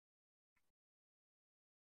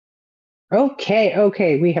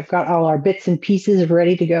Okay. We have got all our bits and pieces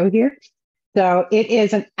ready to go here. So it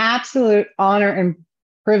is an absolute honor and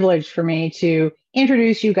privilege for me to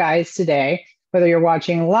introduce you guys today, whether you're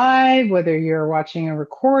watching live, whether you're watching a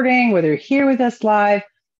recording, whether you're here with us live.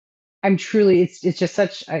 I'm truly, it's just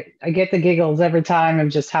such, I get the giggles every time of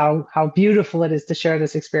just how beautiful it is to share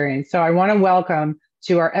this experience. So I want to welcome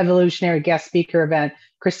to our evolutionary guest speaker event,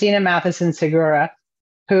 Christina Mathieson Segura,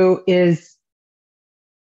 who is,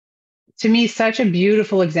 to me, such a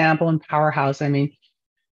beautiful example and powerhouse. I mean,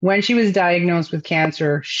 when she was diagnosed with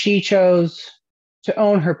cancer, she chose to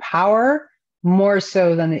own her power more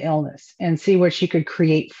so than the illness and see what she could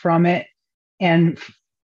create from it. And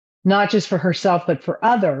not just for herself, but for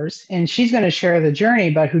others. And she's going to share the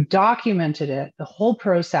journey, but who documented it, the whole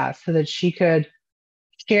process, so that she could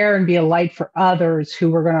share and be a light for others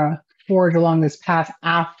who were going to forge along this path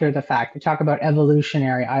after the fact. We talk about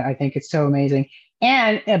evolutionary. I think it's so amazing.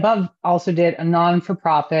 And above also did a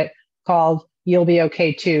non-for-profit called You'll Be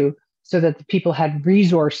Okay Too, so that the people had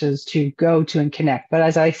resources to go to and connect. But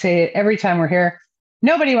as I say it every time we're here,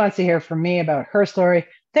 nobody wants to hear from me about her story.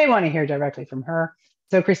 They want to hear directly from her.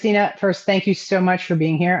 So Christina, first, thank you so much for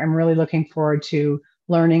being here. I'm really looking forward to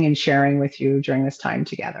learning and sharing with you during this time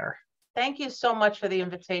together. Thank you so much for the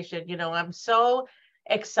invitation. You know, I'm so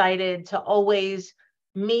excited to always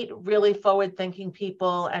meet really forward-thinking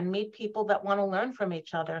people and meet people that want to learn from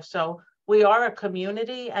each other. So we are a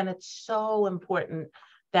community, and it's so important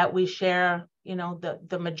that we share, you know,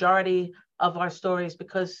 the majority of our stories,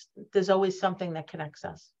 because there's always something that connects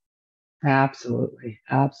us. Absolutely.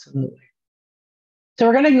 So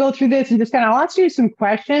we're going to go through this and just kind of, I'll ask you some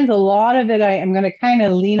questions. A lot of it, I'm going to kind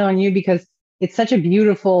of lean on you because it's such a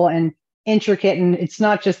beautiful and intricate, and it's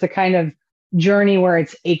not just the kind of journey where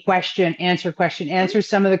it's a question, answer.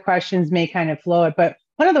 Some of the questions may kind of flow it, but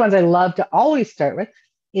one of the ones I love to always start with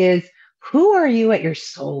is, who are you at your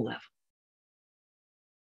soul level?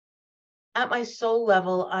 At my soul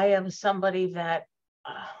level, I am somebody that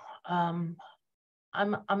I'm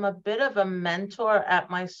a bit of a mentor at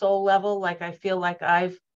my soul level. Like, I feel like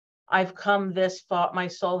I've come this far. My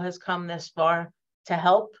soul has come this far to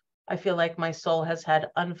help. I feel like my soul has had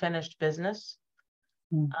unfinished business.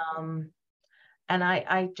 And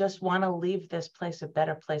I just want to leave this place a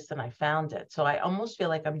better place than I found it. So I almost feel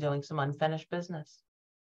like I'm doing some unfinished business.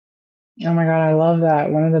 Oh my God, I love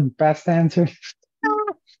that. One of the best answers.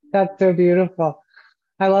 That's so beautiful.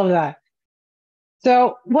 I love that.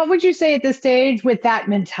 So what would you say at this stage, with that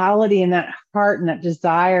mentality and that heart and that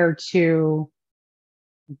desire to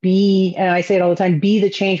be, and I say it all the time, be the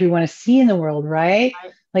change we want to see in the world, right?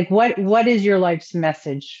 Like what is your life's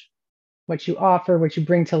message? What you offer, what you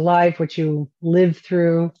bring to life, what you live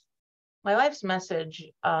through? My life's message,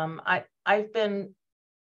 I've been,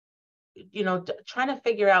 you know, trying to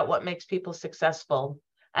figure out what makes people successful.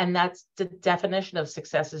 And that's, the definition of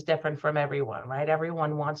success is different from everyone, right?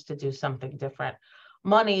 Everyone wants to do something different.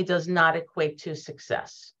 Money does not equate to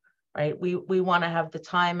success, right? We want to have the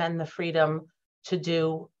time and the freedom to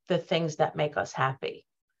do the things that make us happy.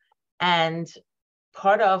 And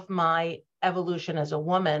part of my evolution as a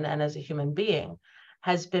woman and as a human being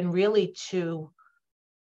has been really to,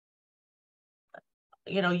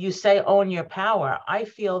 you know, you say own your power. I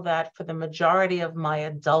feel that for the majority of my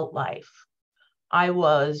adult life, I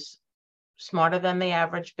was smarter than the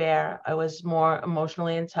average bear. I was more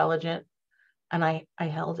emotionally intelligent, and I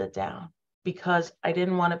held it down because I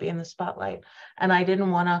didn't want to be in the spotlight, and I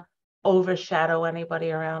didn't want to overshadow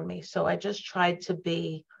anybody around me. So I just tried to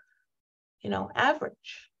be, you know,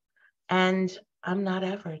 average. And I'm not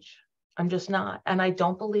average. I'm just not. And I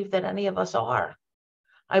don't believe that any of us are.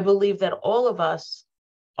 I believe that all of us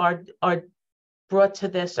are brought to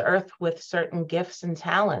this earth with certain gifts and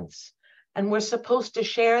talents, and we're supposed to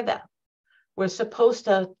share them. We're supposed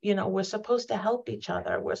to, you know, we're supposed to help each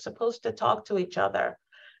other. We're supposed to talk to each other.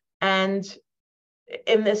 And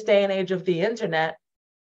in this day and age of the internet,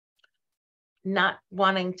 not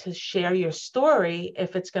wanting to share your story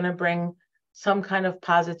if it's going to bring some kind of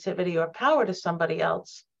positivity or power to somebody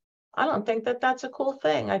else, I don't think that that's a cool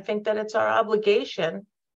thing. I think that it's our obligation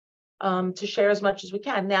to share as much as we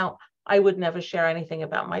can. Now, I would never share anything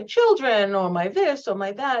about my children or my this or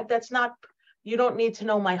my that. That's not, you don't need to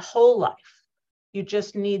know my whole life. You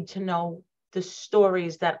just need to know the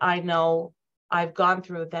stories that I know I've gone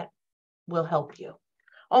through that will help you,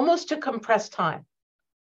 almost to compress time.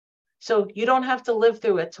 So you don't have to live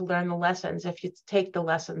through it to learn the lessons if you take the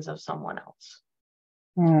lessons of someone else.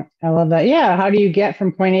 I love that. Yeah. How do you get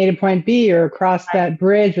from point A to point B, or across that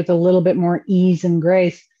bridge with a little bit more ease and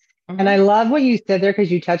grace? And I love what you said there, because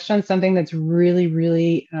you touched on something that's really,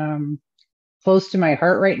 really close to my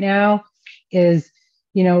heart right now. is,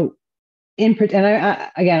 you know, and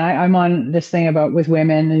I'm on this thing about with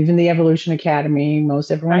women, even the Evolution Academy, most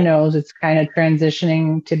everyone Right. knows it's kind of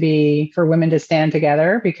transitioning to be for women to stand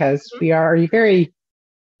together because Mhm. we are very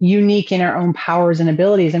unique in our own powers and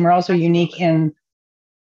abilities. And we're also unique Absolutely.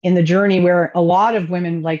 in the journey where a lot of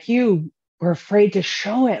women like you were afraid to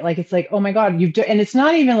show it. Like, it's like, oh my God, and it's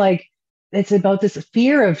not even like, it's about this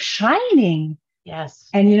fear of shining. Yes.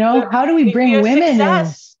 And, you know, how do we We bring fear women in?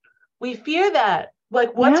 success. We fear that.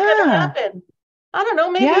 Like, what's going to Yeah. happen? I don't know.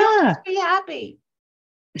 Maybe I'll Yeah. just be happy.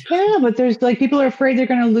 Yeah, but there's like people are afraid they're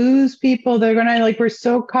going to lose people. They're going to like, we're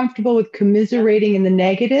so comfortable with Yeah. commiserating in the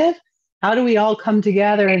negative. How do we all come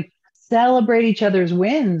together and celebrate each other's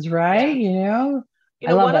wins, right? Yeah. You know, You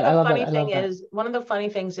I know, love it. I love it. I love it. one of the funny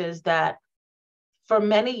things is that for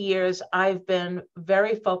many years, I've been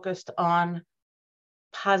very focused on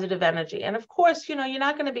positive energy. And of course, you know, you're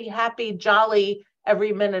not going to be happy, jolly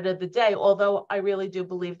every minute of the day, although I really do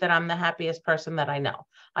believe that I'm the happiest person that I know.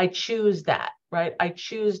 I choose that, right? I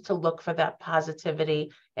choose to look for that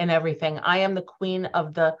positivity in everything. I am the queen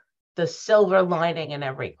of the silver lining in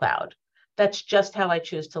every cloud. That's just how I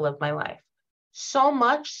choose to live my life. So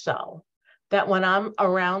much so that when I'm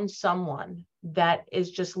around someone that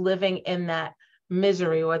is just living in that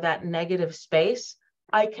misery or that negative space,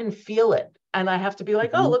 I can feel it. And I have to be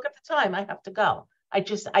like, oh, Mhm. look at the time. I have to go. I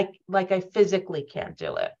physically can't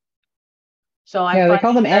do it. So I Yeah, they find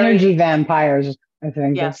call them it very, energy vampires. I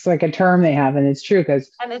think yeah. that's like a term they have, and it's true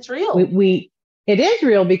because And it's we, real. we it is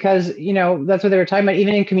real because you know that's what they were talking about.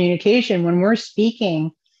 Even in communication, when we're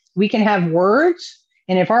speaking, we can have words,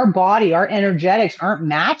 and if our body, our energetics aren't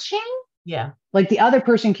matching, Yeah. like the other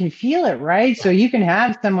person can feel it, right? So Yeah. you can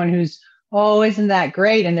have someone who's, oh, isn't that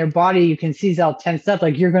great? And their body, you can see is all tensed up,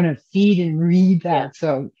 like you're going to feed and read Yeah. that.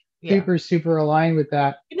 So Yeah. super, super aligned with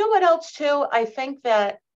that. You know what else too? I think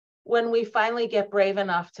that when we finally get brave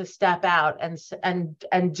enough to step out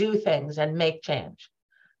and do things and make change,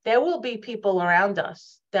 there will be people around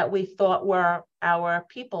us that we thought were our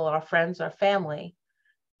people, our friends, our family,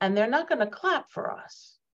 and they're not going to clap for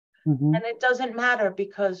us. Hmm. And it doesn't matter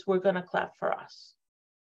because we're going to clap for us.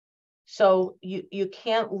 So you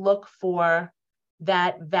can't look for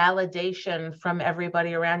that validation from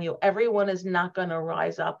everybody around you. Everyone is not going to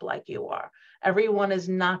rise up like you are. Everyone is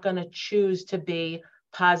not going to choose to be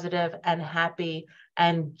positive and happy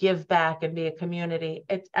and give back and be a community.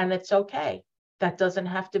 It's okay. That doesn't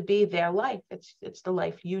have to be their life. It's the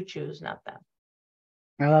life you choose, not them.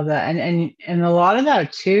 I love that. And a lot of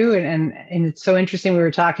that too, and it's so interesting. We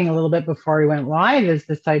were talking a little bit before we went live is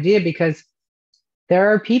this idea because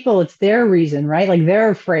there are people, it's their reason, right? Like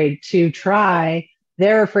they're afraid to try,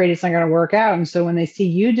 they're afraid it's not going to work out. And so when they see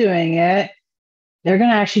you doing it, they're going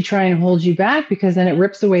to actually try and hold you back because then it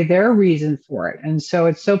rips away their reason for it. And so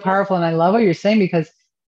it's so Yeah. powerful. And I love what you're saying because,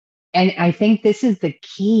 and I think this is the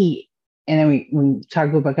key. And then we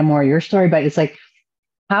talk about more of your story, but it's like,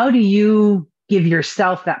 how do you give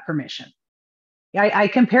yourself that permission? I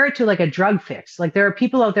compare it to like a drug fix. Like there are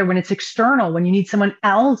people out there when it's external, when you need someone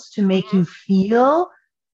else to make Mm-hmm. you feel,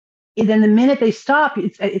 and then the minute they stop,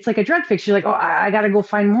 it's like a drug fix. You're like, oh, I got to go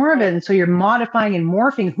find more of it. Right. And so you're modifying and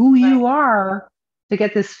morphing who Right. you are to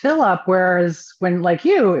get this fill up. Whereas when like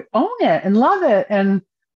you own it and love it, and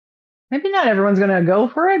maybe not everyone's going to go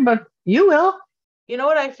for it, but you will. You know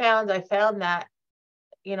what I found? I found that,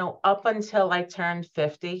 you know, up until I turned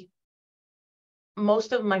 50,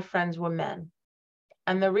 most of my friends were men.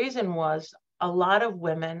 And the reason was a lot of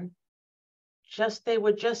women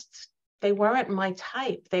they weren't my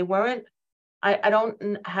type. They weren't, I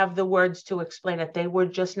don't have the words to explain it. They were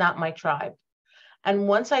just not my tribe. And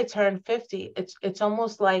once I turned 50, it's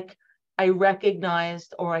almost like I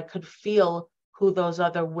recognized or I could feel who those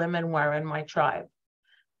other women were in my tribe.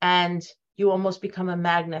 And you almost become a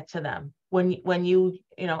magnet to them when you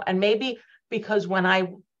know, and maybe because when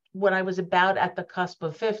I was about at the cusp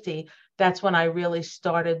of 50, that's when I really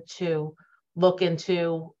started to look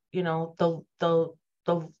into, you know, the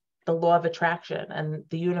the law of attraction and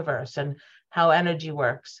the universe and how energy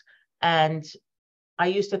works. And I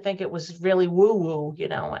used to think it was really woo woo, you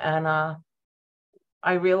know, and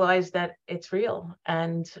I realized that it's real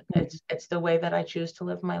and it's the way that I choose to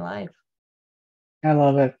live my life. I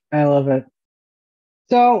love it. I love it.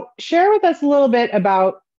 So share with us a little bit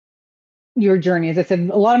about your journey. As I said,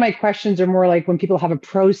 a lot of my questions are more like when people have a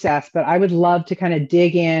process, but I would love to kind of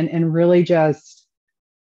dig in and really just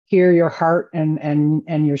hear your heart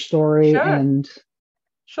and your story. Sure, And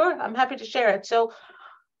sure. I'm happy to share it. So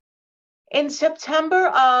in September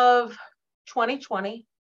of 2020,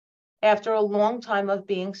 after a long time of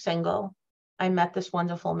being single, I met this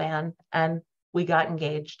wonderful man and we got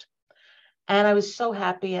engaged. And I was so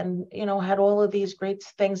happy and, had all of these great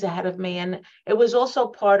things ahead of me. And it was also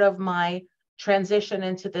part of my transition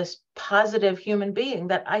into this positive human being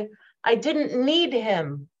that I didn't need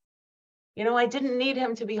him. I didn't need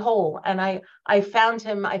him to be whole. And I found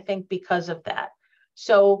him, I think, because of that.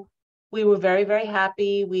 So we were very, very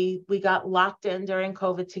happy. We got locked in during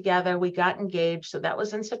COVID together. We got engaged. So that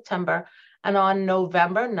was in September. And on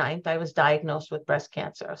November 9th, I was diagnosed with breast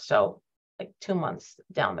cancer. So like 2 months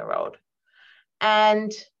down the road.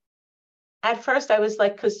 And at first I was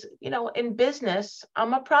like, because, in business,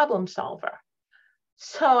 I'm a problem solver.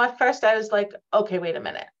 So at first I was like, okay, wait a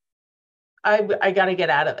minute. I got to get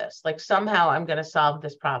out of this. Like somehow I'm going to solve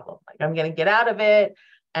this problem. Like I'm going to get out of it.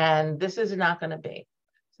 And this is not going to be.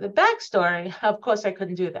 So the backstory, of course, I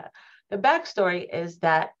couldn't do that. The backstory is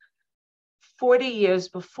that 40 years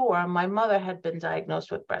before, my mother had been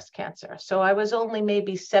diagnosed with breast cancer. So I was only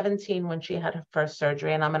maybe 17 when she had her first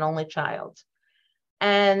surgery, and I'm an only child.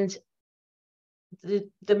 And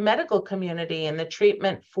the medical community and the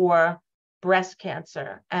treatment for breast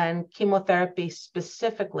cancer and chemotherapy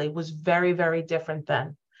specifically was very, very different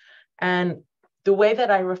then. And the way that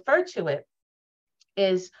I refer to it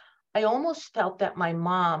is I almost felt that my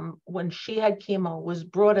mom, when she had chemo, was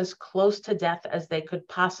brought as close to death as they could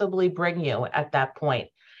possibly bring you at that point,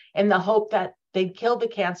 in the hope that they'd kill the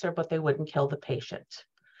cancer, but they wouldn't kill the patient.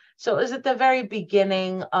 So it was at the very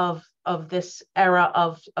beginning of this era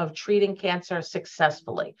of treating cancer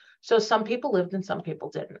successfully. So some people lived and some people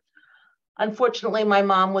didn't. Unfortunately, my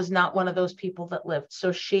mom was not one of those people that lived.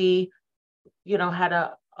 So she, had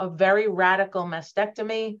a very radical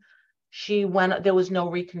mastectomy. There was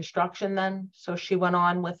no reconstruction then. So she went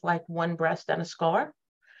on with like one breast and a scar.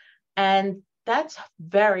 And that's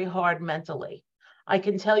very hard mentally. I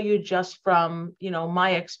can tell you just from,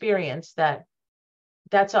 my experience that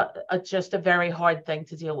that's just a very hard thing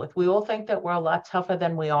to deal with. We all think that we're a lot tougher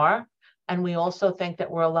than we are. And we also think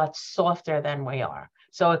that we're a lot softer than we are.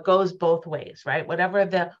 So it goes both ways, right? Whatever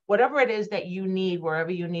it is that you need,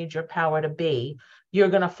 wherever you need your power to be, you're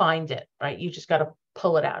going to find it, right? You just got to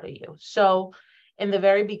pull it out of you. So in the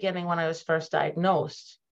very beginning, when I was first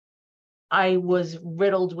diagnosed, I was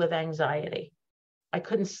riddled with anxiety. I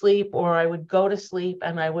couldn't sleep, or I would go to sleep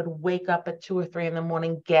and I would wake up at 2 or 3 in the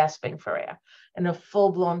morning gasping for air in a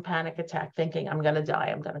full-blown panic attack, thinking I'm going to die,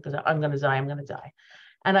 I'm going to die.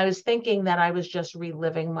 And I was thinking that I was just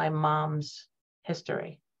reliving my mom's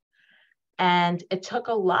history. And it took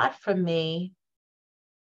a lot for me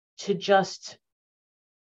to just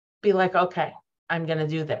be like, okay, I'm going to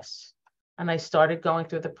do this. And I started going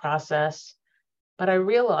through the process, but I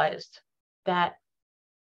realized that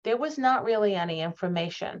there was not really any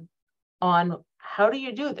information on how do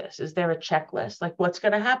you do this? Is there a checklist? Like, what's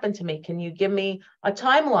going to happen to me? Can you give me a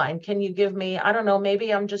timeline? Can you give me, I don't know,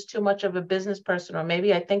 maybe I'm just too much of a business person, or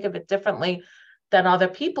maybe I think of it differently than other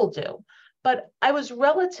people do. But I'm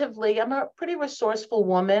a pretty resourceful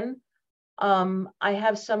woman. I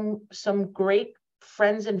have some great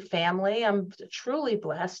friends and family. I'm truly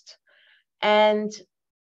blessed. And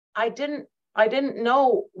I didn't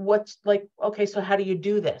know what's like, okay, so how do you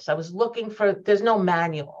do this? I was looking there's no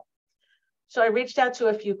manual. So I reached out to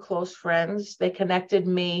a few close friends. They connected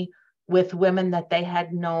me with women that they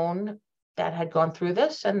had known that had gone through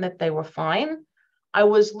this and that they were fine. I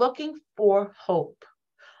was looking for hope.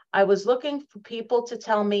 I was looking for people to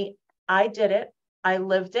tell me, I did it, I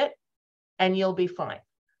lived it, and you'll be fine.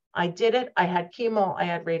 I did it. I had chemo, I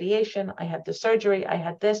had radiation, I had the surgery, I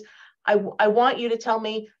had this. I want you to tell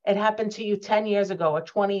me it happened to you 10 years ago or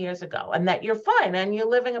 20 years ago, and that you're fine and you're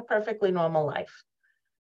living a perfectly normal life.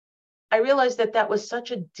 I realized that that was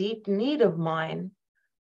such a deep need of mine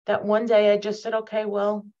that one day I just said, okay,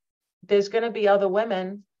 well, there's going to be other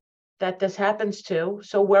women that this happens to.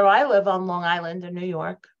 So where I live on Long Island in New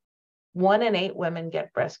York, 1 in 8 women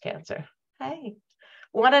get breast cancer. Hey,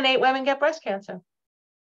 1 in 8 women get breast cancer.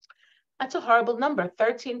 That's a horrible number.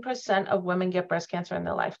 13% of women get breast cancer in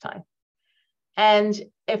their lifetime. And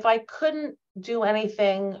if I couldn't do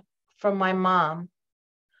anything for my mom,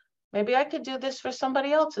 maybe I could do this for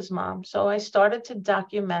somebody else's mom. So I started to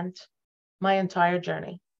document my entire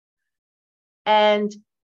journey. And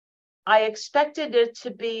I expected it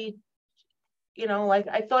to be, like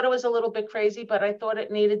I thought it was a little bit crazy, but I thought it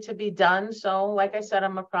needed to be done. So like I said,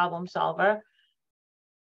 I'm a problem solver.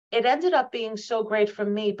 It ended up being so great for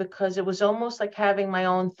me because it was almost like having my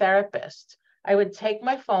own therapist. I would take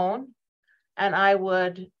my phone and I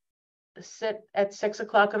would sit at 6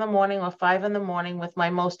 o'clock in the morning or 5 in the morning with my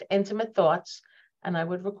most intimate thoughts, and I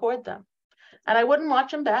would record them. And I wouldn't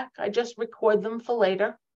watch them back. I just record them for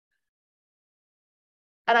later.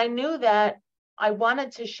 And I knew that I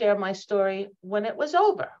wanted to share my story when it was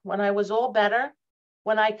over, when I was all better,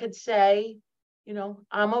 when I could say, you know,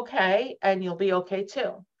 I'm okay and you'll be okay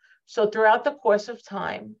too. So throughout the course of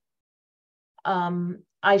time,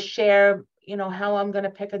 I share, you know, how I'm going to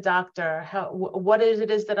pick a doctor, what it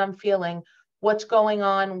is that I'm feeling, what's going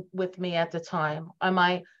on with me at the time.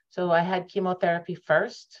 So I had chemotherapy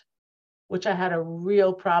first, which I had a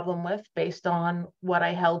real problem with based on what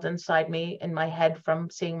I held inside me in my head from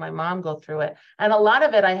seeing my mom go through it. And a lot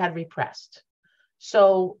of it I had repressed.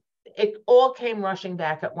 So it all came rushing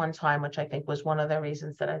back at one time, which I think was one of the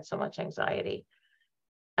reasons that I had so much anxiety.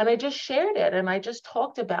 And I just shared it and I just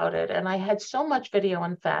talked about it. And I had so much video,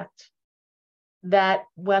 in fact, that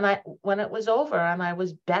when it was over and I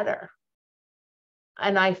was better,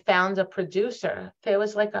 and I found a producer, there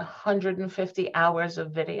was like 150 hours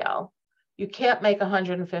of video. You can't make a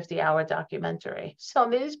 150-hour documentary. So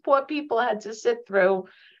these poor people had to sit through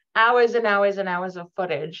hours and hours and hours of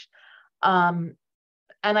footage. And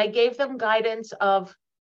I gave them guidance of,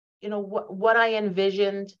 you know, what I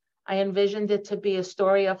envisioned. I envisioned it to be a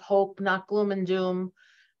story of hope, not gloom and doom.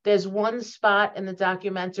 There's one spot in the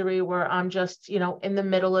documentary where I'm just, you know, in the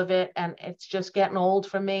middle of it and it's just getting old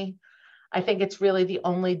for me. I think it's really the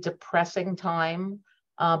only depressing time,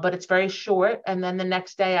 but it's very short. And then the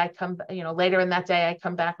next day I come, you know, later in that day, I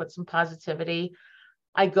come back with some positivity.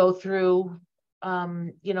 I go through,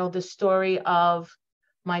 you know, the story of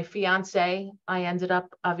my fiance. I ended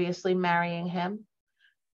up obviously marrying him.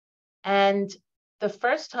 And the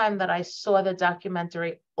first time that I saw the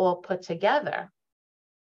documentary all put together,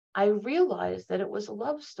 I realized that it was a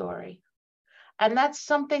love story. And that's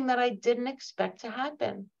something that I didn't expect to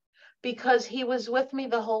happen, because he was with me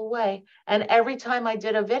the whole way. And every time I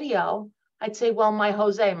did a video, I'd say, well, my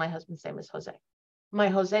Jose, my husband's name is Jose. My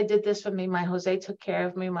Jose did this for me. My Jose took care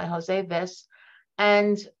of me. My Jose this.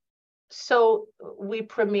 And so we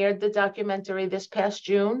premiered the documentary this past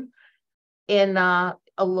June in a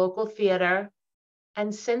local theater.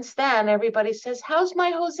 And since then, everybody says, how's my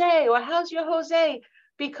Jose? Or how's your Jose?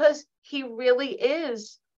 Because he really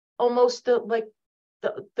is almost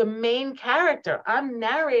the main character. I'm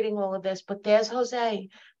narrating all of this, but there's Jose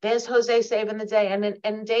saving the day. And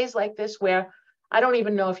in days like this, where I don't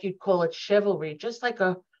even know if you'd call it chivalry, just like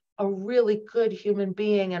a really good human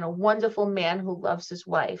being and a wonderful man who loves his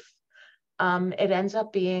wife, it ends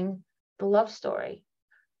up being the love story.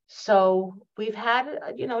 So we've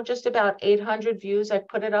had, you know, just about 800 views. I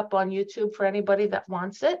put it up on YouTube for anybody that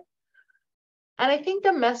wants it. And I think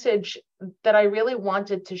the message that I really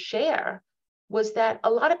wanted to share was that a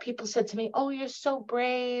lot of people said to me, oh, you're so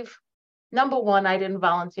brave. Number one, I didn't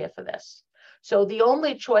volunteer for this. So the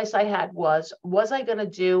only choice I had was I going to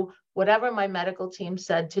do whatever my medical team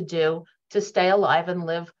said to do to stay alive and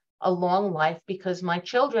live a long life? Because my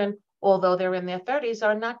children, although they're in their 30s,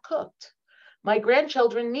 are not cooked. My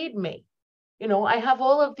grandchildren need me. You know, I have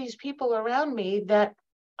all of these people around me that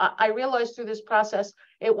I realized through this process,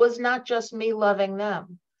 it was not just me loving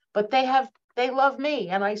them, but they love me.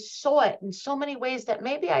 And I saw it in so many ways that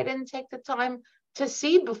maybe I didn't take the time to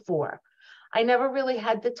see before. I never really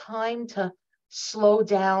had the time to slow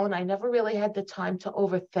down. I never really had the time to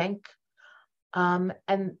overthink. And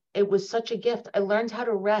it was such a gift. I learned how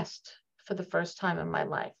to rest for the first time in my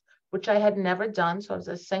life, which I had never done. So I was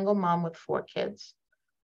a single mom with 4 kids.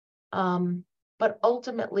 But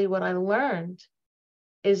ultimately what I learned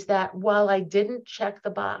is that while I didn't check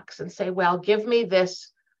the box and say, well, give me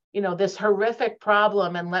this, you know, this horrific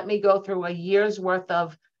problem and let me go through a year's worth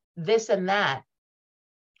of this and that,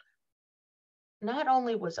 not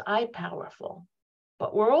only was I powerful,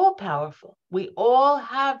 but we're all powerful. We all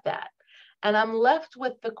have that. And I'm left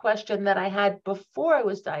with the question that I had before I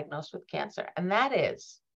was diagnosed with cancer. And that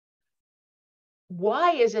is,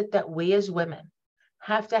 why is it that we as women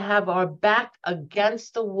have to have our back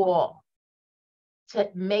against the wall to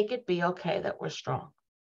make it be okay that we're strong?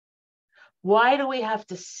 Why do we have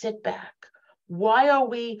to sit back? Why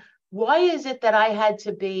is it that I had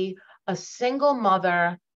to be a single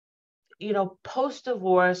mother, you know,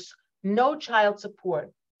 post-divorce, no child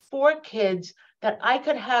support, 4 kids, that I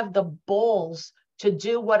could have the balls to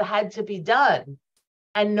do what had to be done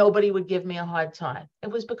and nobody would give me a hard time? It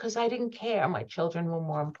was because I didn't care. My children were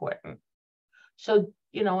more important. So,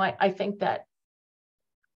 you know, I think that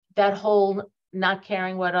whole not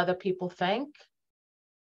caring what other people think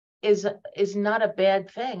is not a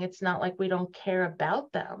bad thing. It's not like we don't care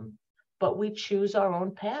about them, but we choose our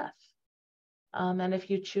own path. And if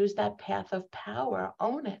you choose that path of power,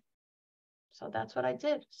 own it. So that's what I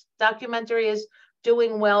did. Documentary is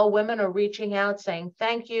doing well. Women are reaching out saying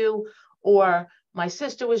thank you, or my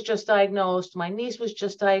sister was just diagnosed, my niece was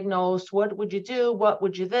just diagnosed. What would you do? What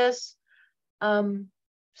would you this?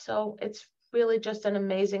 So it's really just an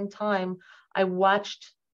amazing time. I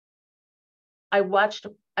watched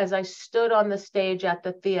as I stood on the stage at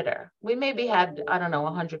the theater. We maybe had, I don't know,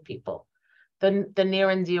 100 people, the near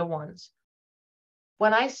and dear ones.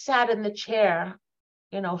 When I sat in the chair,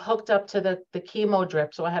 you know, hooked up to the chemo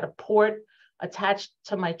drip, so I had a port attached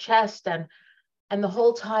to my chest, and the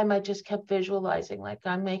whole time I just kept visualizing, like,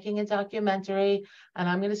 I'm making a documentary and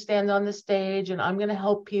I'm going to stand on the stage and I'm going to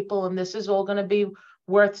help people, and this is all going to be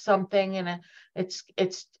worth something. And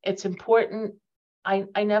it's important.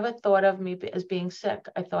 I never thought of me as being sick.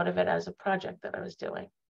 I thought of it as a project that I was doing.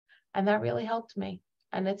 And that really helped me.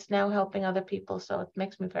 And it's now helping other people. So it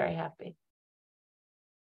makes me very happy.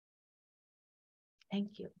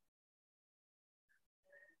 Thank you.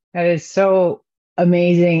 That is so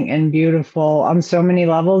amazing and beautiful on so many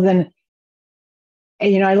levels. And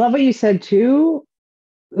you know, I love what you said too,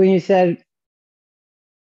 when you said,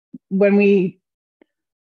 when we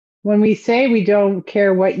say we don't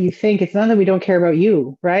care what you think, it's not that we don't care about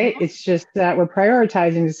you, right? Mm-hmm. It's just that we're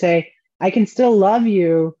prioritizing to say, I can still love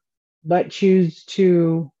you, but choose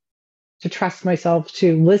to trust myself,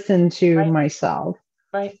 to listen to myself.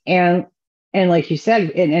 Right. And like you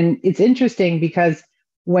said, and it's interesting because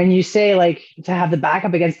when you say, like, to have the back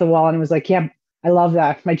up against the wall, and it was like, yeah, I love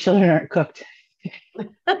that. My children aren't cooked.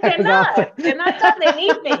 They're not done. They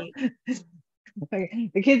need me.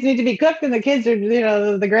 The kids need to be cooked, and the kids are, you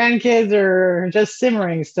know, the grandkids are just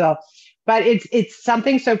simmering still. But it's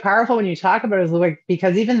something so powerful when you talk about it, like,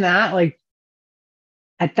 because even that, like,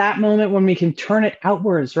 at that moment when we can turn it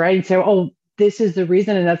outwards, right, and say, oh, this is the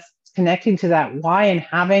reason, and that's connecting to that why, and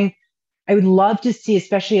having, I would love to see,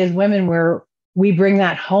 especially as women, where we bring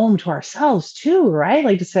that home to ourselves too, right?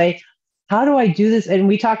 Like, to say, how do I do this? And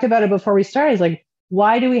we talked about it before we started. Like,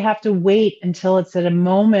 why do we have to wait until it's at a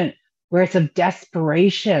moment where it's of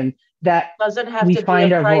desperation that doesn't have we to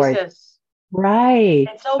find be a our crisis. voice? Right.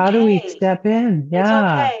 It's okay. How do we step in?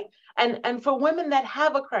 Yeah. It's okay. And for women that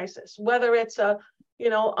have a crisis, whether it's a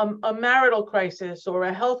marital crisis or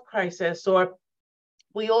a health crisis, or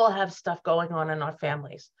we all have stuff going on in our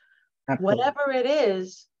families. Absolutely. Whatever it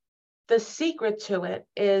is, the secret to it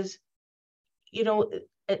is,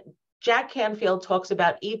 Jack Canfield talks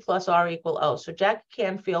about E plus R equal O. So Jack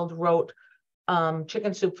Canfield wrote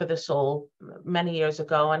Chicken Soup for the Soul many years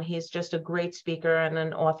ago, and he's just a great speaker and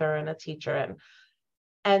an author and a teacher.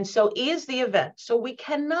 And so E is the event. So we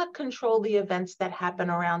cannot control the events that happen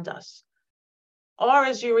around us. R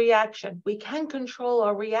is your reaction. We can control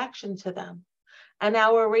our reaction to them. And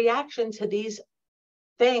our reaction to these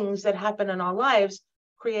things that happen in our lives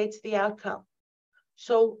creates the outcome.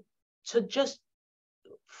 So to just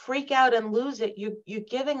freak out and lose it, you're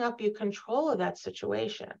giving up your control of that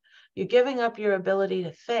situation. You're giving up your ability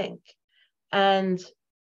to think. And,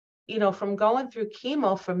 from going through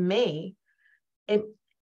chemo, for me,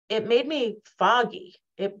 it made me foggy.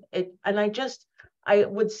 And I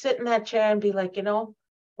would sit in that chair and be like,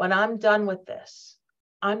 when I'm done with this,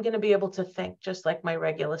 I'm going to be able to think just like my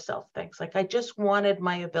regular self thinks. Like, I just wanted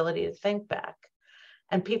my ability to think back.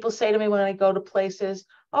 And people say to me when I go to places,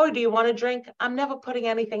 oh, do you want a drink? I'm never putting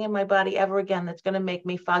anything in my body ever again that's going to make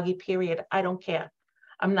me foggy, period. I don't care.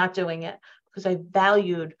 I'm not doing it, because I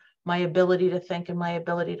valued my ability to think and my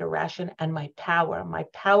ability to ration and my power. My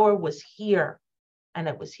power was here, and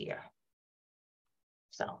it was here.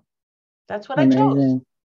 So that's what I chose.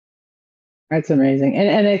 That's amazing.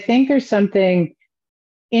 And I think there's something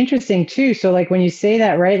interesting too. So, like, when you say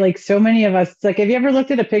that, right, like, so many of us, it's like, have you ever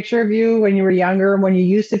looked at a picture of you when you were younger, when you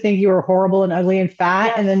used to think you were horrible and ugly and fat,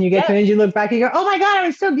 yes, and then you get to it, you look back and you go, oh my God, I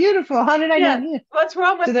was so beautiful. How did I not? What's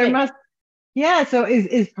wrong with me? So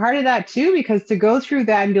is part of that too, because to go through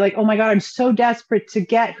that and be like, oh my God, I'm so desperate to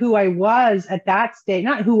get who I was at that state,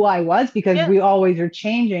 not who I was, because we always are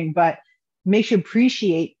changing, but makes you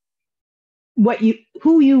appreciate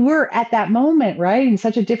who you were at that moment, right? In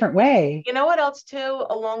such a different way. You know what else too,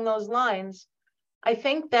 along those lines? I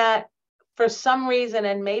think that for some reason,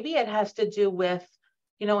 and maybe it has to do with,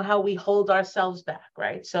 how we hold ourselves back,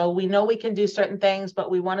 right? So we know we can do certain things,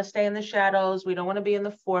 but we want to stay in the shadows. We don't want to be in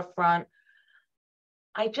the forefront.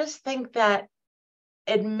 I just think that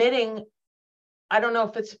admitting, I don't know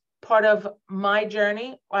if it's part of my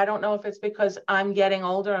journey. I don't know if it's because I'm getting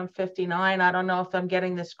older. I'm 59. I don't know if I'm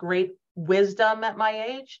getting this great wisdom at my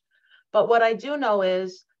age. But what I do know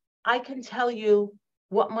is I can tell you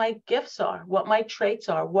what my gifts are, what my traits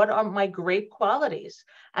are, what are my great qualities.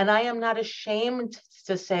 And I am not ashamed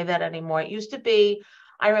to say that anymore. It used to be,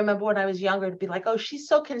 I remember when I was younger to be like, oh, she's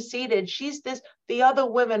so conceited. She's this. The other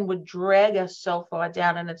women would drag us so far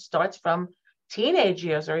down, and it starts from teenage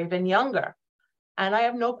years or even younger. And I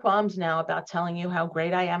have no qualms now about telling you how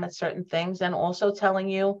great I am at certain things, and also telling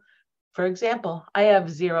you, for example, I have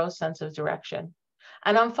zero sense of direction.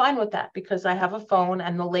 And I'm fine with that because I have a phone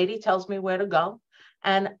and the lady tells me where to go.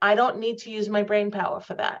 And I don't need to use my brain power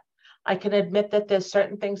for that. I can admit that there's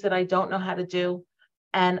certain things that I don't know how to do.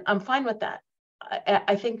 And I'm fine with that.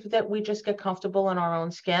 I think that we just get comfortable in our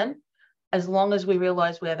own skin as long as we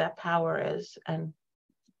realize where that power is and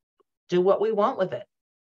do what we want with it.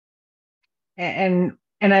 And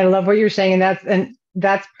I love what you're saying. And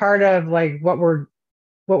that's part of like what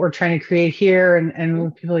we're trying to create here and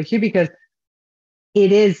with people like you, because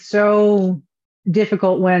it is so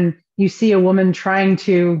difficult when you see a woman trying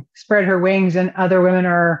to spread her wings and other women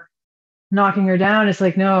are knocking her down. It's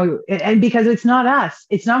like, no, and because it's not us,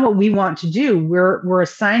 it's not what we want to do. We're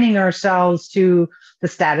assigning ourselves to the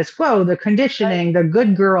status quo, the conditioning, the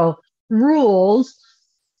good girl rules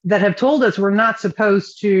that have told us we're not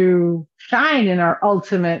supposed to shine in our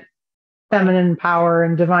ultimate feminine power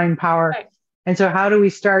and divine power. Right. And so how do we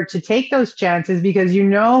start to take those chances? Because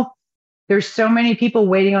there's so many people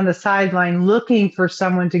waiting on the sideline looking for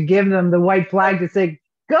someone to give them the white flag to say,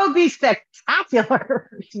 go be spectacular.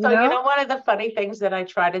 You know, one of the funny things that I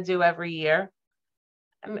try to do every year,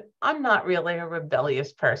 I'm not really a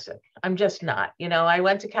rebellious person. I'm just not. You know, I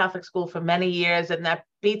went to Catholic school for many years and that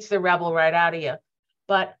beats the rebel right out of you.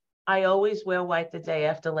 But I always wear white the day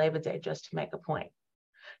after Labor Day just to make a point.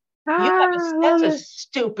 That's a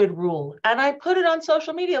stupid rule. And I put it on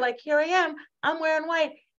social media like, here I am, I'm wearing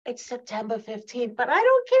white. It's September 15th, but I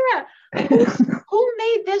don't care. Who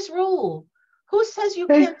made this rule? Who says you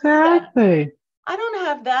can't do that? I don't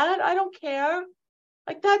have that. I don't care.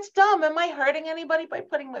 Like, that's dumb. Am I hurting anybody by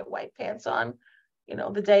putting my white pants on, you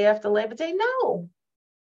know, the day after Labor Day? No.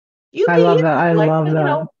 I love that. I love that. You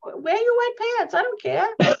know, wear your white pants. I don't care.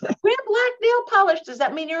 Wear black nail polish. Does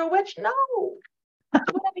that mean you're a witch? No.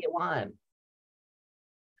 Whatever you want.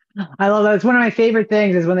 I love that. It's one of my favorite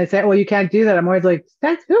things is when they say, well, you can't do that. I'm always like,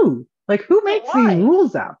 that's who? Like, who makes these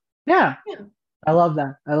rules up? Yeah. I love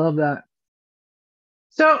that. I love that.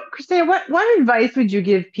 So, Christina, what advice would you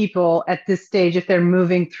give people at this stage if they're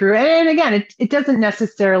moving through? And again, it doesn't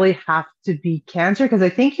necessarily have to be cancer, because I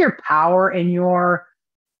think your power and your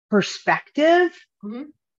perspective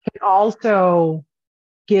can also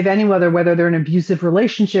give anyone, whether they're in an abusive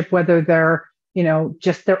relationship, whether they're, you know,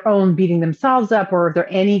 just their own beating themselves up, or if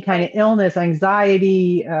they're any kind of illness,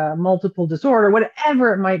 anxiety, multiple disorder,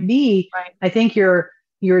 whatever it might be. Right. I think your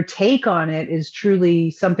take on it is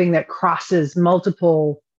truly something that crosses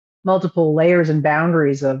multiple layers and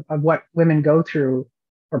boundaries of what women go through,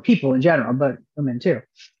 or people in general, but women too.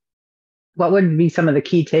 What would be some of the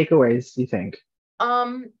key takeaways, do you think?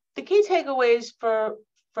 The key takeaways for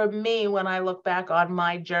me when I look back on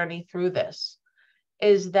my journey through this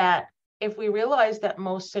is that if we realize that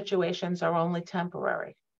most situations are only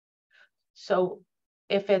temporary, so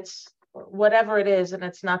if it's whatever it is, and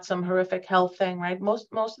it's not some horrific health thing, right? Most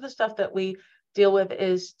of the stuff that we deal with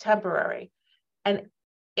is temporary. And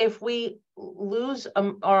if we lose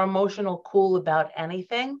our emotional cool about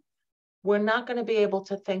anything, we're not going to be able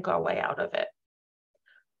to think our way out of it.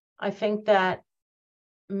 I think that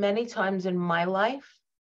many times in my life,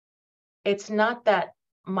 it's not that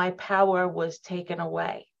my power was taken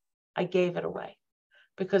away. I gave it away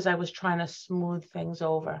because I was trying to smooth things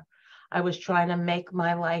over. I was trying to make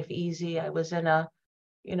my life easy. I was in an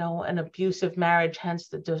abusive marriage, hence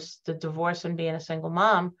the divorce and being a single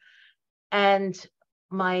mom. And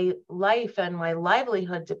my life and my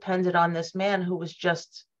livelihood depended on this man who was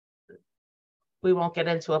just, we won't get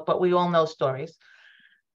into it, but we all know stories.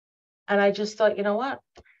 And I just thought, you know what?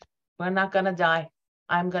 We're not going to die.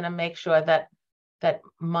 I'm going to make sure that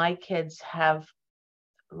my kids have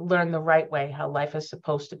learned the right way, how life is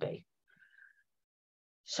supposed to be.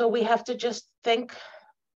 So we have to just think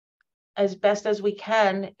as best as we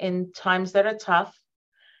can in times that are tough.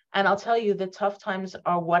 And I'll tell you, the tough times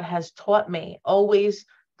are what has taught me, always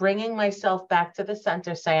bringing myself back to the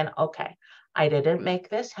center, saying, okay, I didn't make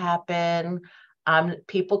this happen.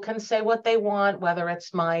 People can say what they want, whether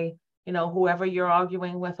it's my, whoever you're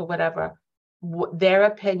arguing with or whatever. Their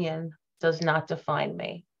opinion does not define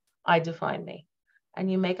me. I define me. And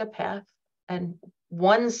you make a path, and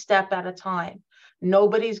one step at a time.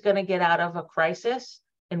 Nobody's going to get out of a crisis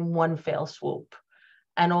in one fell swoop.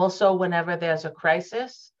 And also, whenever there's a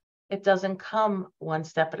crisis, it doesn't come one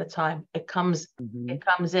step at a time. It comes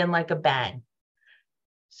in like a bang.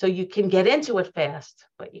 So you can get into it fast,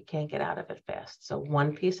 but you can't get out of it fast. So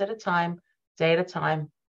one piece at a time, day at a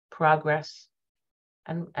time, progress,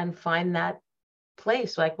 and find that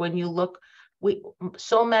place. Like when you look,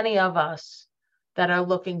 so many of us that are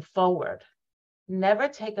looking forward never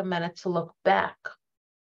take a minute to look back,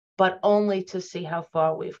 but only to see how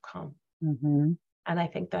far we've come. Mm-hmm. And I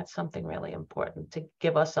think that's something really important, to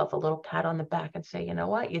give ourselves a little pat on the back and say, you know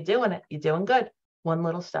what, you're doing it. You're doing good. One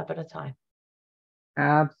little step at a time.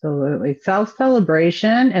 Absolutely.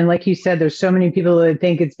 Self-celebration. And like you said, there's so many people that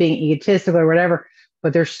think it's being egotistical or whatever,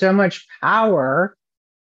 but there's so much power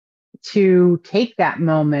to take that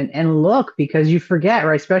moment and look, because you forget,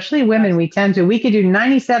 right? Especially women, we could do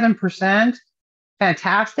 97%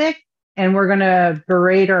 fantastic, and we're going to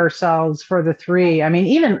berate ourselves for the 3. I mean,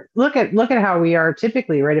 even look at how we are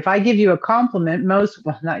typically, right? If I give you a compliment, well,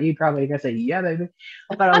 not you, probably going to say, yeah, baby.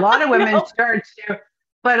 But a lot of women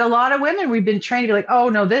but a lot of women, we've been trained to be like, oh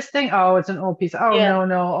no, this thing, oh, it's an old piece. Oh,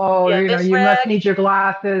 no. Oh, you must need your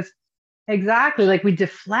glasses. Exactly. Like we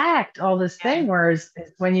deflect all this thing, whereas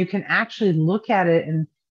when you can actually look at it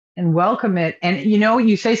and welcome it. And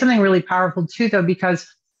you say something really powerful too, though, because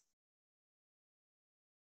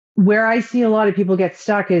where I see a lot of people get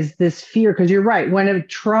stuck is this fear, because you're right. When a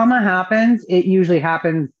trauma happens, it usually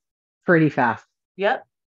happens pretty fast. Yep.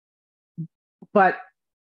 But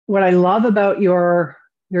what I love about your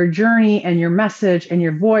journey and your message and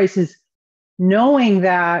your voice is knowing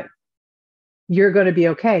that you're going to be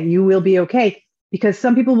okay. You will be okay, because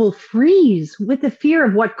some people will freeze with the fear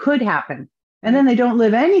of what could happen, and then they don't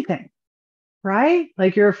live anything, right?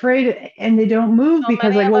 Like you're afraid and they don't move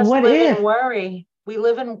because like, well, what if? Worry.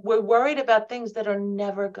 We're worried about things that are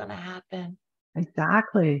never going to happen.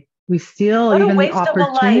 Exactly. We steal even the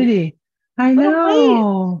opportunity. I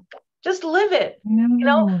know. Just live it.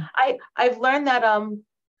 I've learned that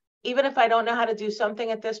even if I don't know how to do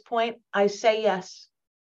something at this point, I say yes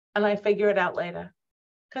and I figure it out later,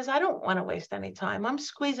 because I don't want to waste any time. I'm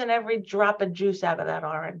squeezing every drop of juice out of that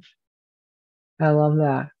orange. I love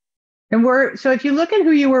that. And so if you look at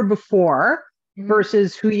who you were before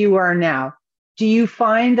versus who you are now, do you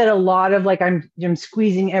find that a lot of like, I'm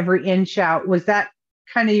squeezing every inch out, was that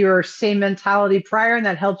kind of your same mentality prior and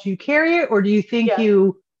that helped you carry it? Or do you think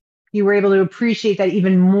you were able to appreciate that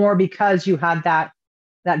even more because you had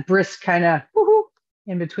that brisk kind of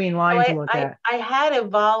in between lines to look at? I had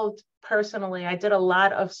evolved personally. I did a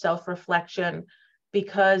lot of self-reflection,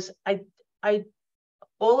 because I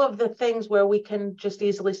all of the things where we can just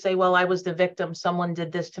easily say, well, I was the victim. Someone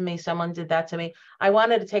did this to me. Someone did that to me. I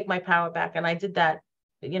wanted to take my power back. And I did that,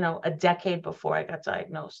 a decade before I got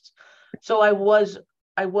diagnosed. So I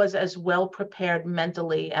was as well prepared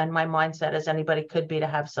mentally and my mindset as anybody could be to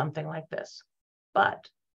have something like this. But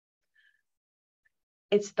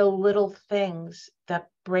it's the little things that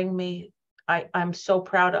bring me, I'm so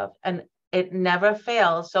proud of, and it never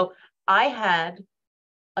fails. So I had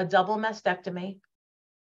a double mastectomy,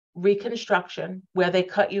 reconstruction, where they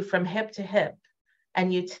cut you from hip to hip,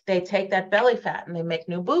 and they take that belly fat and they make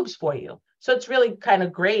new boobs for you. So it's really kind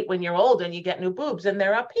of great when you're old and you get new boobs and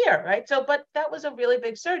they're up here, right? So, but that was a really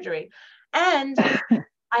big surgery. And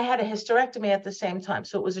I had a hysterectomy at the same time.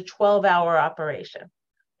 So it was a 12-hour operation.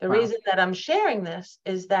 The reason that I'm sharing this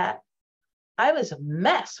is that I was a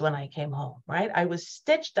mess when I came home, right? I was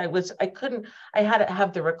stitched. I had to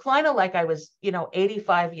have the recliner like I was,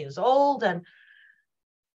 85 years old. And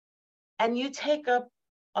you take up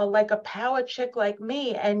like a power chick like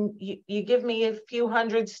me, and you give me a few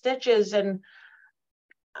hundred stitches, and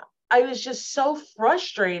I was just so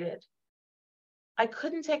frustrated. I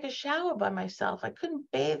couldn't take a shower by myself. I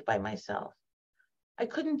couldn't bathe by myself. I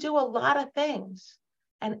couldn't do a lot of things.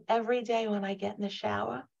 And every day when I get in the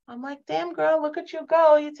shower, I'm like, damn girl, look at you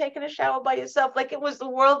go. You're taking a shower by yourself. Like it was the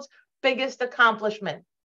world's biggest accomplishment,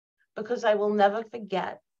 because I will never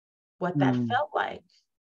forget what that felt like,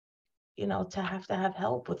 to have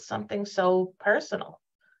help with something so personal.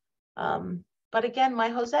 But again, my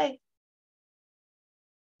Jose,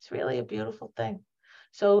 it's really a beautiful thing.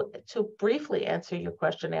 So to briefly answer your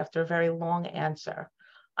question after a very long answer,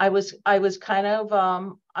 I was kind of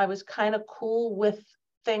cool with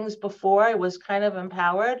things before. I was kind of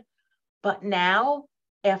empowered, but now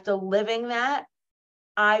after living that,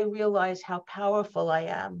 I realize how powerful I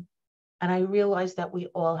am. And I realize that we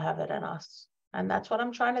all have it in us. And that's what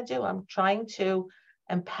I'm trying to do. I'm trying to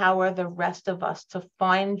empower the rest of us to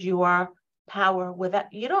find your power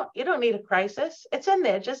without, you don't need a crisis. It's in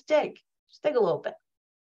there. Just dig a little bit.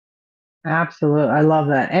 Absolutely. I love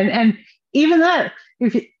that. And even that,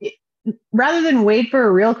 rather than wait for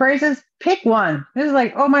a real crisis, pick one. This is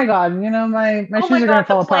like, oh my God, my shoes are going to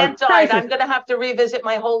fall apart. Died. I'm going to have to revisit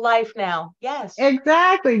my whole life now. Yes.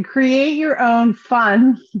 Exactly. Create your own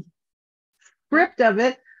fun script of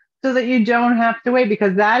it so that you don't have to wait,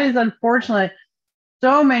 because that is unfortunate.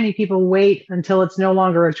 So many people wait until it's no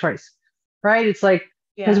longer a choice, right? It's like,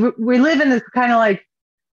 because we live in this kind of like,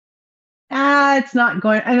 it's not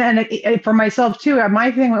going. And for myself too,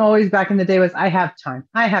 my thing always back in the day was I have time.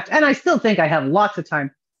 I have to, and I still think I have lots of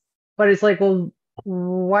time, but it's like, well,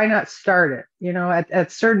 why not start it? You know, at a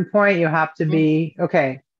certain point you have to be,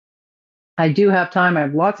 okay, I do have time. I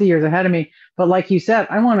have lots of years ahead of me, but like you said,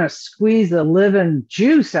 I want to squeeze the living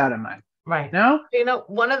juice out of mine. Right. No? You know,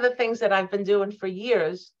 one of the things that I've been doing for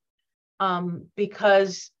years,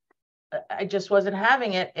 because I just wasn't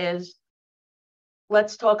having it, is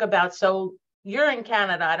let's talk about, so you're in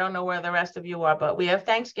Canada. I don't know where the rest of you are, but we have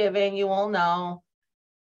Thanksgiving, you all know.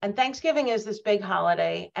 And Thanksgiving is this big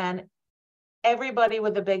holiday, and everybody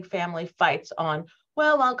with a big family fights on,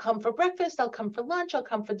 well, I'll come for breakfast, I'll come for lunch, I'll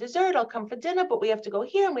come for dessert, I'll come for dinner, but we have to go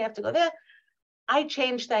here and we have to go there. I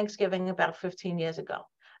changed Thanksgiving about 15 years ago.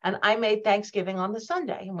 And I made Thanksgiving on the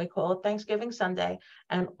Sunday, and we call it Thanksgiving Sunday.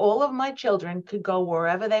 And all of my children could go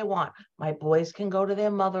wherever they want. My boys can go to their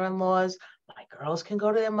mother-in-laws. My girls can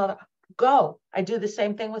go to their mother. Go. I do the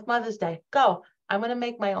same thing with Mother's Day. Go. I'm going to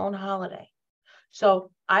make my own holiday. So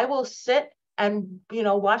I will sit and,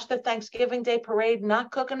 watch the Thanksgiving Day parade, not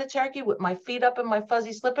cooking a turkey with my feet up in my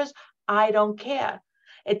fuzzy slippers. I don't care.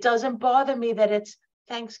 It doesn't bother me that it's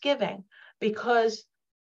Thanksgiving, because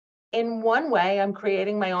in one way, I'm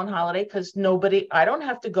creating my own holiday, because I don't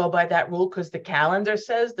have to go by that rule because the calendar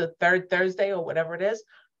says the third Thursday or whatever it is.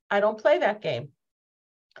 I don't play that game.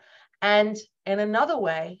 And in another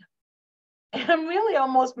way, I'm really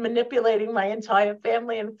almost manipulating my entire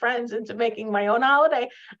family and friends into making my own holiday,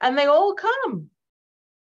 and they all come.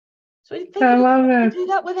 So you think I you love can it. do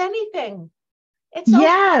that with anything. It's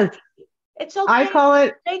yes. Okay. It's okay. I call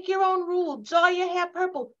it, make your own rule. Dye your hair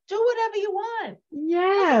purple. Do whatever you want.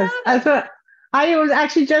 yes. That's what I was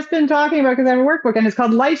actually just been talking about, because I have a workbook and it's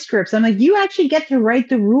called Life Scripts. I'm like, you actually get to write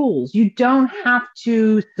the rules. You don't have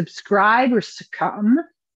to subscribe or succumb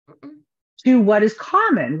to what is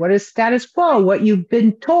common, what is status quo, what you've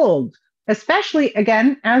been told, especially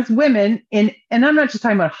again, as women and I'm not just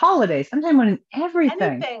talking about holidays, I'm talking about in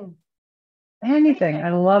everything. Anything. I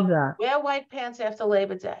love that. Wear white pants after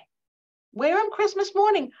Labor Day. Wear them Christmas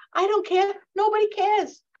morning. I don't care. Nobody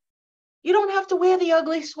cares. You don't have to wear the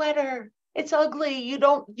ugly sweater. It's ugly. You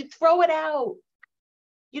throw it out.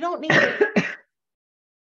 You don't need it.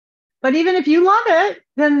 But even if you love it,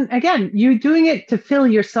 then again, you're doing it to fill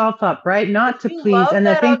yourself up, right? Not to please. And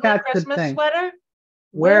I think that's the thing. Sweater,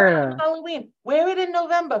 wear it on Halloween. Wear it in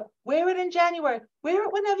November. Wear it in January. Wear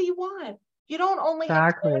it whenever you want. You don't only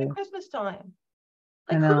have to wear it at Christmas time.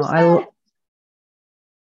 Like, I know. Who said?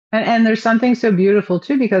 And there's something so beautiful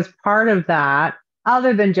too, because part of that,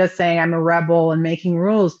 other than just saying I'm a rebel and making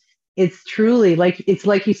rules, it's truly it's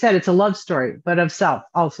like you said, it's a love story, but of self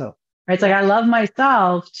also. Right? It's like I love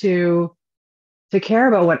myself to care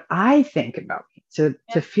about what I think about me,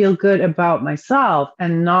 to feel good about myself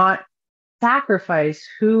and not sacrifice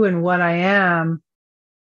who and what I am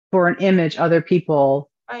for an image other people,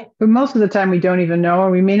 who most of the time we don't even know, or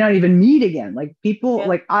we may not even meet again. Like people,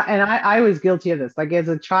 I was guilty of this. Like as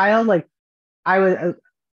a child, like I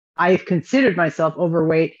considered myself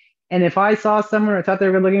overweight. And if I saw someone or thought they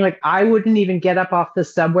were looking, like I wouldn't even get up off the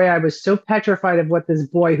subway. I was so petrified of what this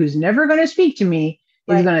boy who's never going to speak to me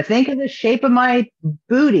is going to think of the shape of my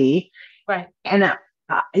booty. Right. And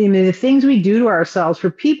the things we do to ourselves for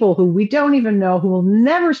people who we don't even know, who will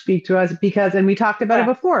never speak to us because, and we talked about it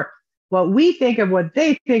before, what we think of what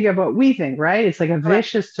they think of what we think, right? It's like a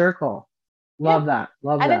vicious circle. Love that.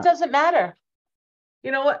 Love that. And it doesn't matter.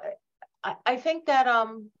 You know what? I think that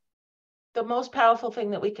the most powerful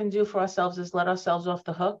thing that we can do for ourselves is let ourselves off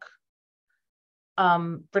the hook.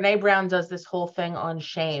 Brene Brown does this whole thing on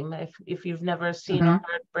shame. If you've never seen or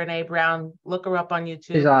heard Brene Brown, look her up on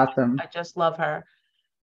YouTube. She's awesome. I just love her.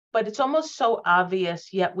 But it's almost so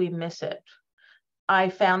obvious, yet we miss it. I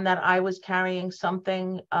found that I was carrying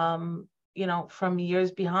something, from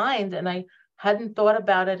years behind, and I hadn't thought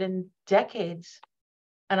about it in decades.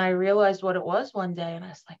 And I realized what it was one day, and I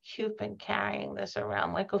was like, you've been carrying this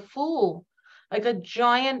around like a fool, like a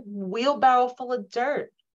giant wheelbarrow full of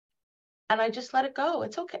dirt. And I just let it go.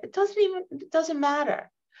 It's okay. It doesn't matter.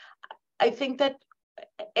 I think that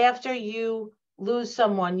after you lose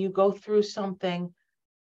someone, you go through something,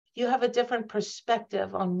 you have a different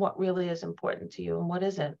perspective on what really is important to you and what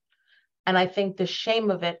isn't. And I think the shame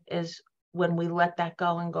of it is when we let that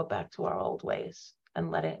go and go back to our old ways and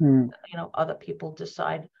let it, other people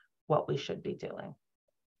decide what we should be doing.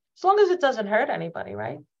 As long as it doesn't hurt anybody,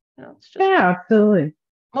 right? It's just, absolutely.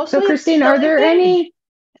 Mostly so, Christine, are there any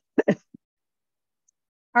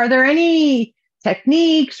Are there any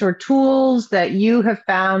techniques or tools that you have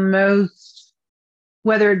found most,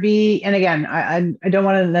 whether it be, and again, I don't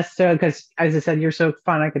want to necessarily, because as I said, you're so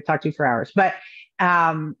fun, I could talk to you for hours, but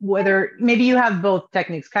whether maybe you have both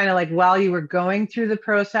techniques, kind of like while you were going through the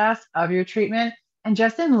process of your treatment, and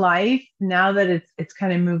just in life, now that it's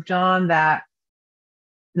kind of moved on, that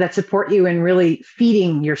support you in really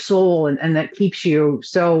feeding your soul, and that keeps you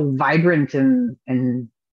so vibrant and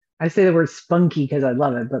I say the word spunky because I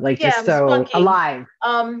love it, but like Yeah, just I'm so spunky. alive.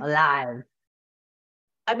 Um, Alive.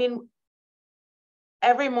 I mean,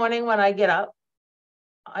 every morning when I get up,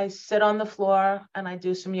 I sit on the floor and I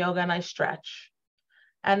do some yoga and I stretch.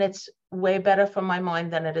 And it's way better for my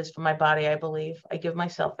mind than it is for my body, I believe. I give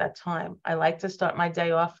myself that time. I like to start my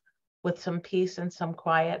day off with some peace and some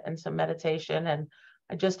quiet and some meditation. And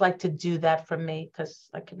I just like to do that for me because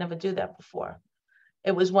I could never do that before.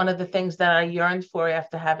 It was one of the things that I yearned for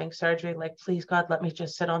after having surgery. Like, please, God, let me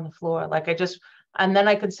just sit on the floor. And then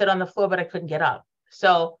I could sit on the floor, but I couldn't get up.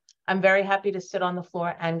 So I'm very happy to sit on the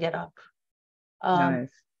floor and get up. Nice.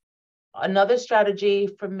 Another strategy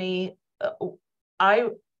for me, I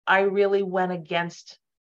really went against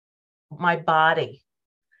my body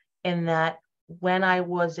in that when I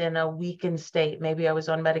was in a weakened state, maybe I was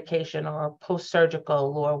on medication or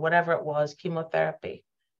post-surgical or whatever it was, chemotherapy,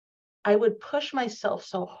 I would push myself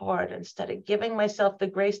so hard instead of giving myself the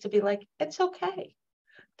grace to be like, it's okay.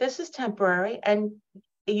 This is temporary and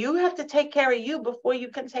you have to take care of you before you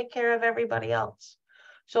can take care of everybody else.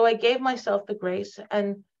 So I gave myself the grace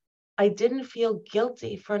and I didn't feel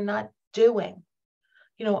guilty for not doing,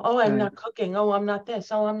 oh, I'm not cooking. Oh, I'm not this.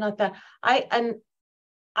 Oh, I'm not that.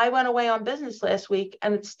 I went away on business last week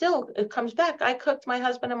and it comes back. I cooked my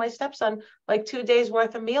husband and my stepson like 2 days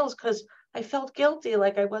worth of meals because I felt guilty,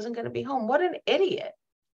 like I wasn't going to be home. What an idiot.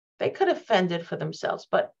 They could have fended for themselves,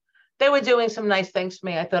 but they were doing some nice things for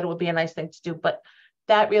me. I thought it would be a nice thing to do, but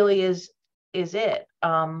that really is it.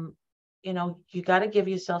 You got to give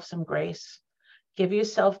yourself some grace, give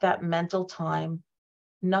yourself that mental time.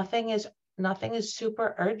 Nothing is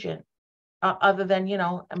super urgent other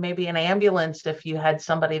than, maybe an ambulance if you had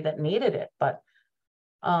somebody that needed it, but,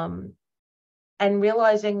 and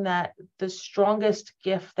realizing that the strongest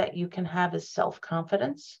gift that you can have is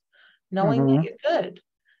self-confidence, knowing that you're good.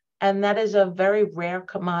 And that is a very rare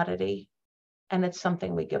commodity. And it's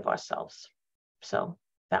something we give ourselves. So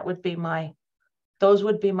those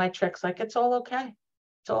would be my tricks. Like, it's all okay.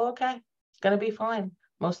 It's all okay. It's going to be fine.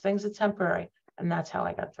 Most things are temporary. And that's how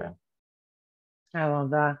I got through. I love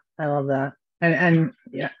that. I love that. And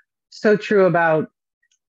yeah, so true about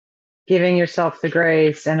giving yourself the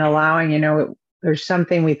grace and allowing, there's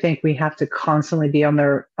something we think we have to constantly be on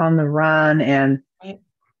the run and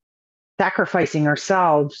sacrificing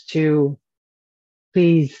ourselves to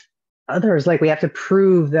please others. Like we have to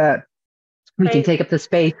prove that we can take up the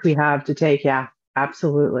space we have to take. Yeah,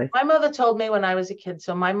 absolutely. My mother told me when I was a kid.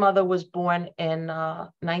 So my mother was born in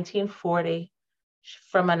 1940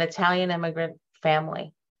 from an Italian immigrant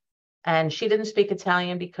family. And she didn't speak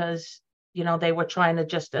Italian because, they were trying to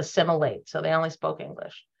just assimilate. So they only spoke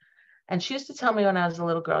English. And she used to tell me when I was a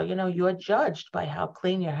little girl, you're judged by how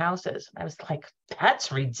clean your house is. And I was like,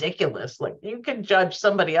 that's ridiculous. Like, you can judge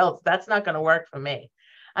somebody else. That's not going to work for me.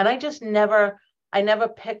 And I never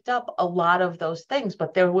picked up a lot of those things,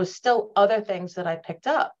 but there was still other things that I picked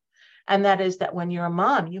up. And that is that when you're a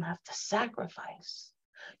mom, you have to sacrifice.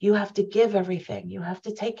 You have to give everything. You have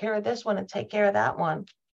to take care of this one and take care of that one.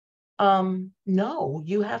 No,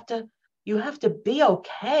 you have to be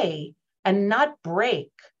okay and not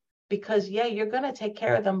break. Because, you're going to take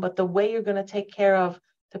care of them, but the way you're going to take care of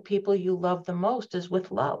the people you love the most is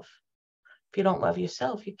with love. If you don't love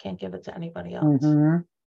yourself, you can't give it to anybody else.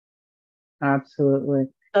 Absolutely.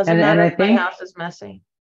 Doesn't matter if my house is messy.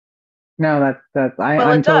 No,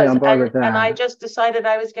 I'm totally on board with that. And I just decided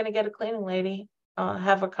I was going to get a cleaning lady,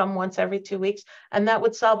 have her come once every 2 weeks, and that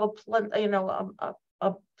would solve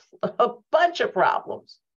a bunch of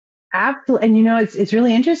problems. Absolutely. And it's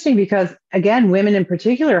really interesting because again, women in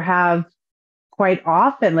particular have quite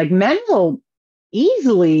often, like men will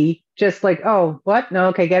easily just like, oh, what? No,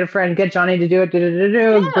 okay, get a friend, get Johnny to do it,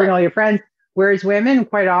 bring all your friends. Whereas women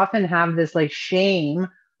quite often have this like shame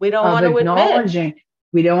we don't want to acknowledging.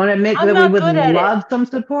 We don't want to admit that we would love some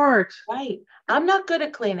support. Right. I'm not good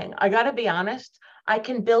at cleaning. I got to be honest. I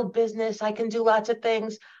can build business. I can do lots of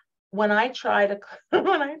things. When I try to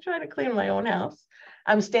clean my own house,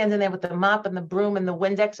 I'm standing there with the mop and the broom and the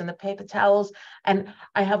Windex and the paper towels. And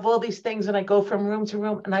I have all these things and I go from room to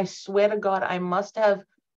room. And I swear to God, I must have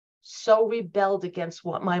so rebelled against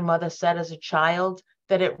what my mother said as a child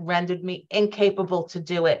that it rendered me incapable to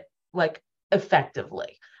do it like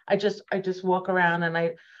effectively. I just walk around and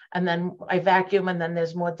then I vacuum, and then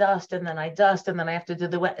there's more dust, and then I dust, and then I have to do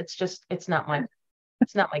the wet. It's not my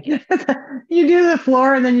gift. You do the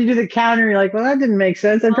floor and then you do the counter. You're like, well, that didn't make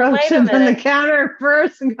sense. I probably should have done the counter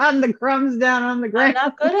first and gotten the crumbs down on the ground. I'm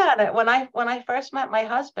not good at it. When I first met my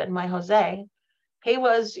husband, my Jose, he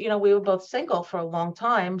was, we were both single for a long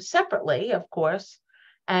time, separately, of course.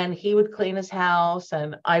 And he would clean his house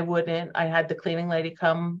and I wouldn't. I had the cleaning lady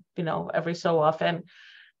come, every so often.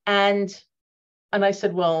 And I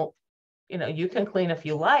said, well, you can clean if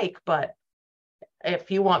you like, but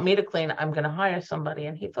if you want me to clean, I'm going to hire somebody.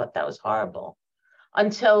 And he thought that was horrible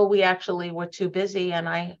until we actually were too busy. And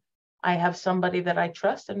I have somebody that I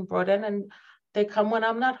trust and brought in, and they come when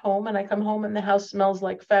I'm not home, and I come home and the house smells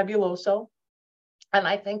like fabuloso. And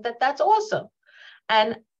I think that that's awesome.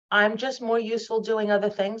 And I'm just more useful doing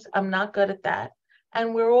other things. I'm not good at that.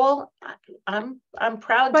 And I'm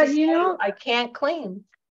proud to say I can't clean.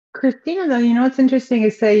 Christina, though, what's interesting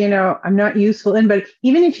is say, I'm not useful in, but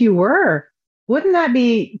even if you were, wouldn't that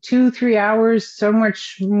be 2-3 hours so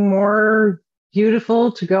much more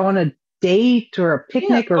beautiful to go on a date or a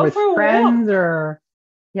picnic or with friends or,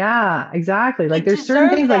 yeah, exactly. Like there's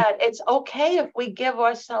certain things like it's okay if we give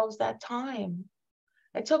ourselves that time.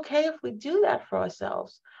 It's okay if we do that for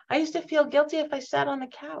ourselves. I used to feel guilty if I sat on the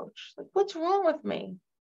couch. Like, what's wrong with me?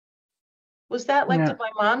 Was that like, did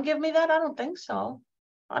my mom give me that? I don't think so.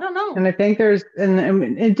 I don't know. And I think there's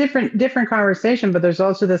a different conversation, but there's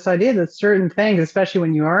also this idea that certain things, especially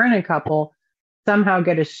when you are in a couple, somehow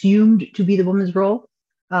get assumed to be the woman's role.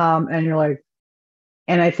 And you're like,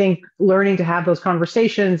 and I think learning to have those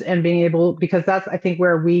conversations and being able, because that's, I think,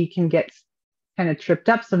 where we can get kind of tripped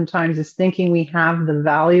up sometimes, is thinking we have the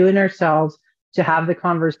value in ourselves to have the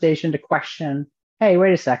conversation, to question, hey,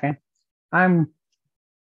 wait a second,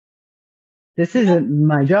 this isn't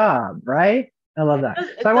my job, right? I love that.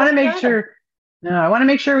 So I want to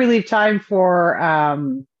make sure we leave time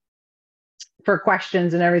for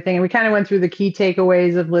questions and everything. And we kind of went through the key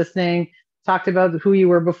takeaways of listening, talked about who you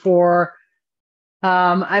were before.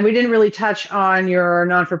 And we didn't really touch on your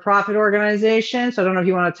non-for-profit organization. So I don't know if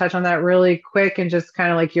you want to touch on that really quick and just kind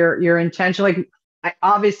of like your intention. Like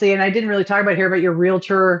obviously, and I didn't really talk about here, but your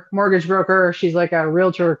realtor, mortgage broker, she's like a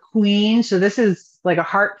realtor queen. So this is like a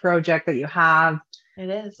heart project that you have. It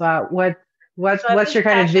is. What's your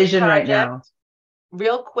kind of vision right now?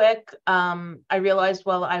 Real quick, I realized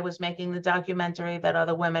while I was making the documentary that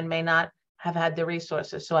other women may not have had the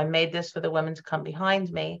resources. So I made this for the women to come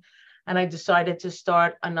behind me. And I decided to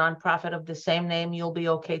start a nonprofit of the same name,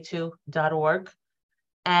 you'llbeokaytoo.org.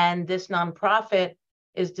 And this nonprofit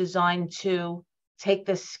is designed to take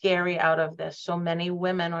the scary out of this. So many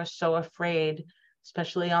women are so afraid,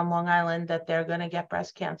 especially on Long Island, that they're going to get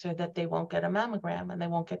breast cancer, that they won't get a mammogram and they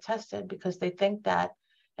won't get tested because they think that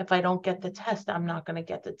if I don't get the test, I'm not going to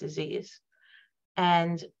get the disease.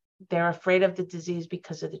 And they're afraid of the disease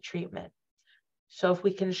because of the treatment. So if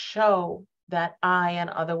we can show that I and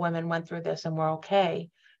other women went through this and we're okay,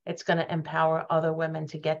 it's going to empower other women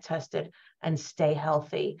to get tested and stay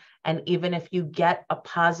healthy. And even if you get a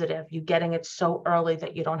positive, you're getting it so early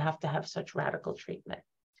that you don't have to have such radical treatment.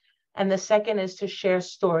 And the second is to share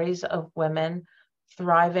stories of women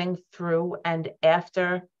thriving through and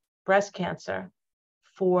after breast cancer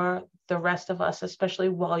for the rest of us, especially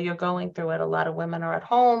while you're going through it. A lot of women are at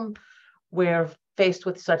home. We're faced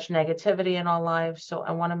with such negativity in our lives. So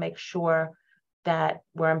I want to make sure that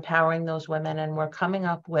we're empowering those women, and we're coming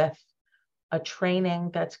up with a training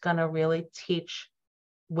that's going to really teach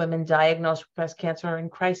women diagnosed with breast cancer in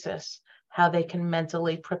crisis how they can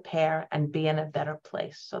mentally prepare and be in a better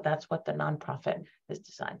place. So that's what the nonprofit is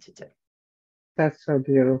designed to do. That's so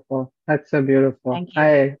beautiful. That's so beautiful. Thank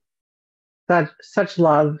you. Such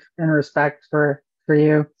love and respect for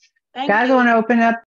you. Guys, I want to open up